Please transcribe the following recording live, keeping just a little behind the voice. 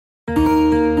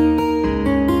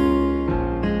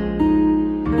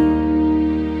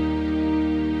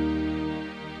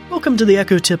Welcome to the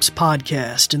Echo Tips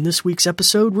podcast. In this week's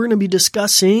episode, we're going to be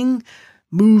discussing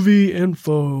movie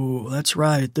info. That's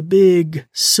right, the big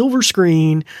silver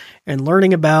screen, and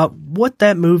learning about what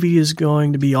that movie is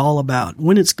going to be all about,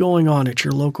 when it's going on at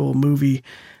your local movie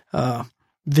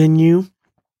venue,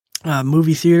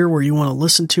 movie theater where you want to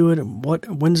listen to it, and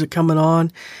when's it coming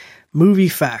on, movie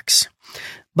facts.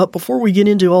 But before we get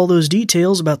into all those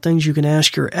details about things you can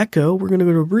ask your Echo, we're going to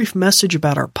go to a brief message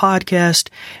about our podcast,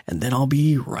 and then I'll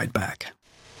be right back.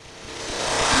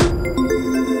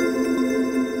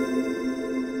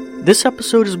 This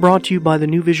episode is brought to you by the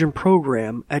New Vision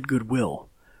program at Goodwill.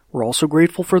 We're also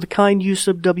grateful for the kind use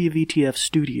of WVTF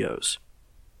Studios.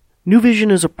 New Vision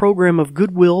is a program of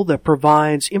Goodwill that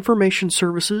provides information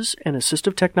services and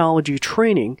assistive technology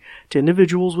training to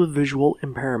individuals with visual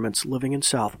impairments living in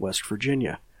Southwest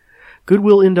Virginia.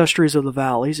 Goodwill Industries of the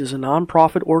Valleys is a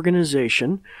nonprofit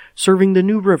organization serving the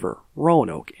New River,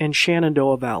 Roanoke, and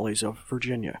Shenandoah Valleys of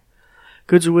Virginia.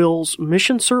 Goodwill's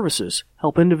mission services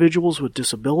help individuals with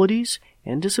disabilities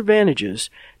and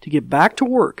disadvantages to get back to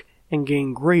work and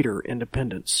gain greater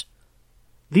independence.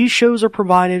 These shows are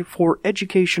provided for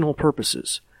educational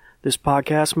purposes. This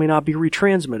podcast may not be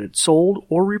retransmitted, sold,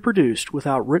 or reproduced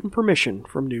without written permission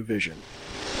from New Vision.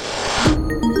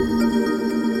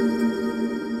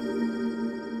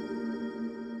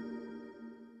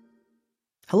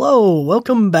 Hello,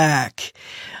 welcome back.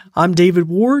 I'm David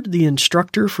Ward, the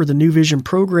instructor for the New Vision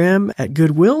program at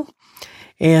Goodwill.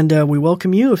 And we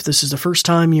welcome you if this is the first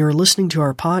time you're listening to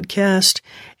our podcast.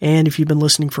 And if you've been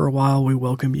listening for a while, we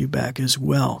welcome you back as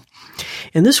well.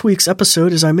 In this week's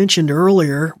episode, as I mentioned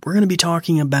earlier, we're going to be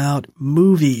talking about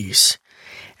movies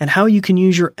and how you can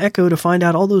use your Echo to find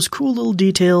out all those cool little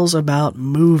details about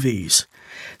movies.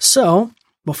 So,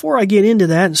 before I get into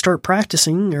that and start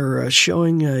practicing or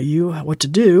showing you what to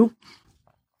do,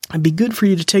 it'd be good for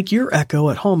you to take your Echo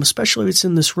at home, especially if it's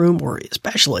in this room, or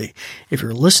especially if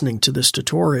you're listening to this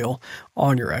tutorial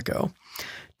on your Echo,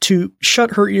 to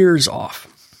shut her ears off.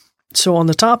 So on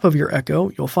the top of your Echo,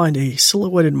 you'll find a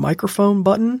silhouetted microphone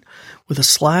button with a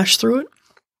slash through it.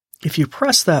 If you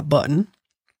press that button,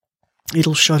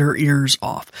 it'll shut her ears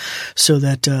off so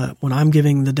that when I'm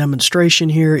giving the demonstration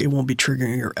here, it won't be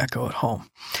triggering your Echo at home.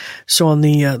 So on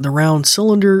the round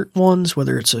cylinder ones,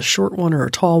 whether it's a short one or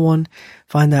a tall one,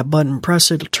 find that button, press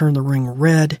it, it'll turn the ring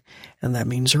red, and that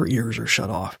means her ears are shut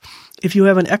off. If you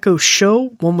have an Echo Show,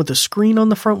 one with a screen on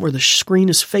the front where the screen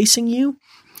is facing you,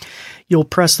 you'll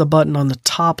press the button on the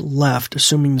top left,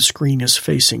 assuming the screen is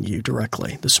facing you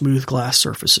directly. The smooth glass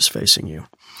surface is facing you.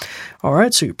 All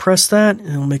right, so you press that, and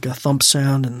it'll make a thump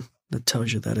sound, and that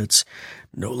tells you that it's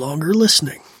no longer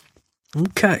listening.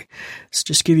 Okay, let's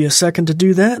just give you a second to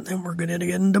do that, then we're going to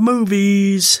get into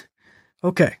movies.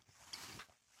 Okay.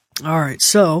 All right,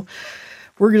 so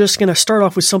we're just going to start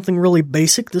off with something really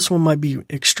basic. This one might be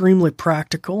extremely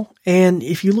practical. And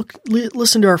if you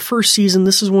listen to our first season,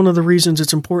 this is one of the reasons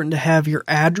it's important to have your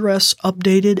address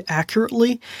updated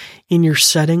accurately in your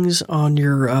settings on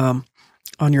your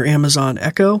Amazon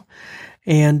Echo.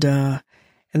 And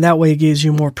that way it gives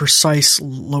you more precise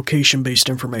location-based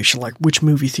information, like which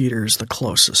movie theater is the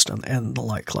closest and the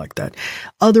like that.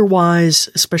 Otherwise,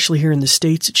 especially here in the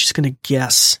States, it's just going to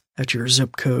guess at your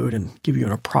zip code and give you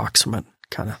an approximate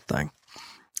kind of thing.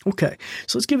 Okay,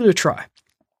 so let's give it a try.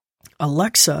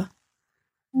 Alexa,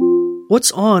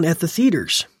 what's on at the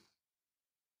theaters?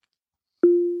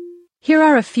 Here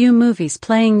are a few movies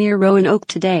playing near Roanoke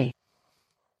today.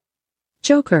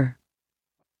 Joker,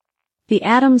 The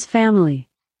Addams Family,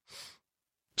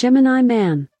 Gemini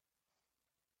Man,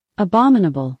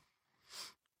 Abominable.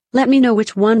 Let me know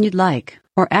which one you'd like,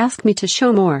 or ask me to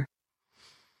show more.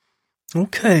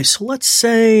 Okay, so let's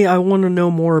say I want to know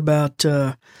more about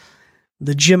the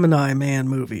Gemini Man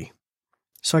movie.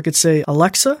 So I could say,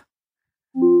 Alexa,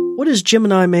 what is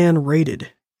Gemini Man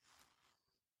rated?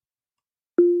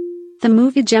 The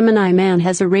movie Gemini Man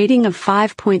has a rating of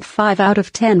 5.5 out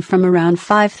of 10 from around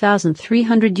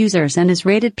 5,300 users and is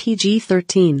rated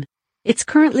PG-13. It's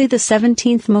currently the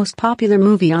 17th most popular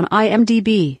movie on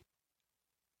IMDb.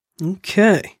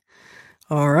 Okay.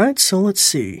 All right, so let's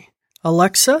see.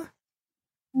 Alexa,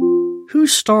 who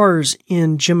stars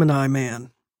in Gemini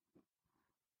Man?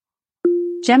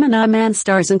 Gemini Man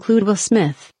stars include Will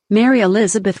Smith, Mary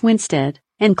Elizabeth Winstead,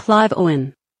 and Clive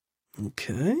Owen.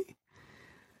 Okay.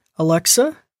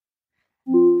 Alexa,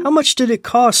 how much did it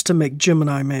cost to make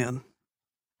Gemini Man?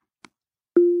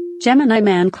 Gemini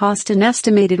Man cost an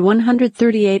estimated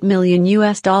 $138 million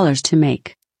to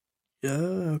make.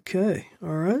 Okay. All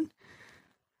right.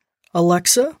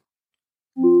 Alexa,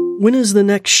 when is the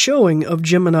next showing of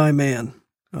Gemini Man?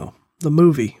 Oh, the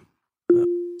movie.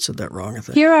 Said that wrong, I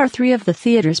think. Here are 3 of the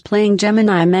theaters playing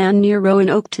Gemini Man near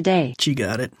Roanoke today. She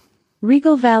got it.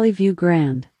 Regal Valley View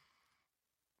Grand.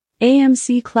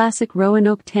 AMC Classic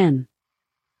Roanoke 10.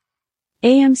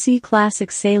 AMC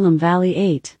Classic Salem Valley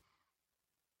 8.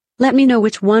 Let me know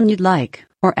which one you'd like,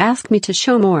 or ask me to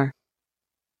show more.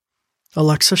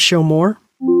 Alexa, show more.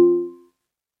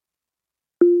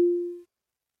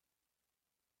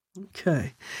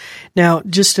 Okay. Now,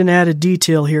 just an added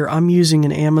detail here. I'm using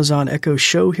an Amazon Echo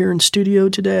Show here in studio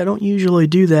today. I don't usually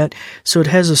do that, so it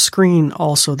has a screen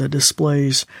also that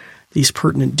displays these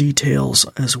pertinent details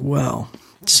as well.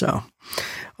 So,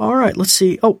 all right, let's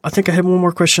see. Oh, I think I have one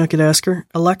more question I could ask her.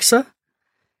 Alexa,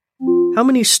 how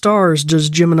many stars does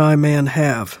Gemini Man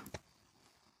have?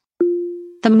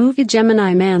 The movie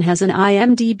Gemini Man has an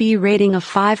IMDb rating of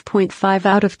 5.5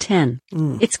 out of 10.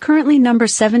 It's currently number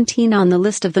 17 on the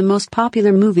list of the most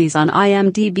popular movies on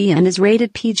IMDb and is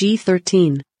rated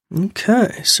PG-13.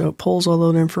 Okay, so it pulls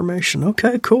all that information.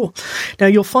 Okay, cool. Now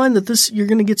you'll find that you're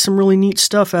going to get some really neat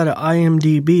stuff out of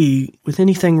IMDb with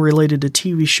anything related to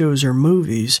TV shows or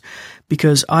movies,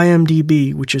 because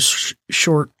IMDb, which is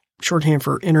shorthand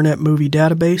for Internet Movie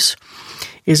Database,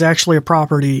 is actually a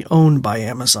property owned by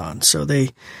Amazon. So they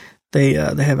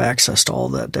have access to all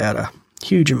that data.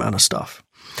 Huge amount of stuff.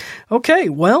 Okay,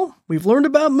 well, we've learned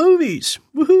about movies.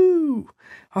 Woohoo!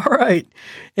 All right.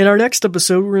 In our next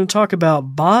episode, we're going to talk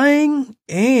about buying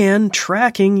and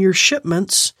tracking your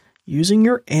shipments using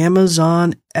your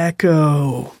Amazon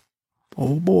Echo.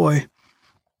 Oh boy.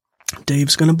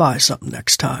 Dave's going to buy something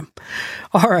next time.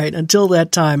 All right, until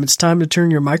that time, it's time to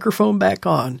turn your microphone back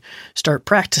on. Start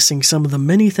practicing some of the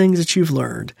many things that you've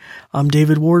learned. I'm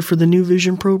David Ward for the New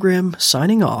Vision program,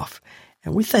 signing off,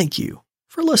 and we thank you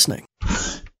for listening.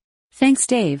 Thanks,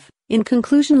 Dave. In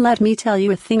conclusion, let me tell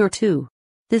you a thing or two.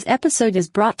 This episode is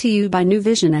brought to you by New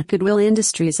Vision at Goodwill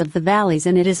Industries of the Valleys,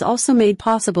 and it is also made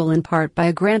possible in part by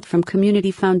a grant from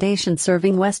Community Foundation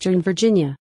serving Western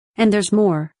Virginia. And there's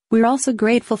more. We're also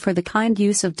grateful for the kind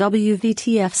use of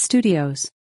WVTF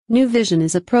Studios. New Vision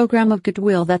is a program of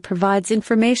Goodwill that provides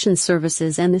information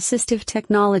services and assistive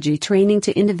technology training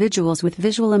to individuals with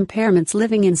visual impairments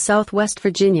living in Southwest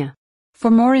Virginia.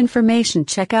 For more information,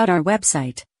 check out our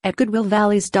website at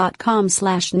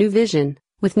goodwillvalleys.com/newvision,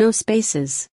 with no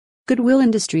spaces. Goodwill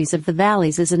Industries of the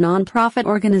Valleys is a nonprofit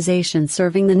organization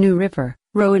serving the New River,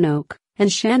 Roanoke,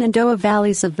 and Shenandoah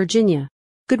Valleys of Virginia.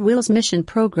 Goodwill's mission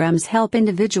programs help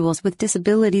individuals with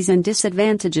disabilities and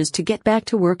disadvantages to get back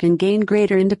to work and gain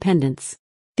greater independence.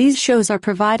 These shows are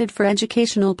provided for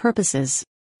educational purposes.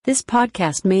 This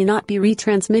podcast may not be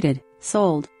retransmitted,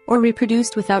 sold, or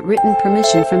reproduced without written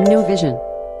permission from New Vision.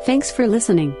 Thanks for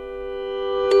listening.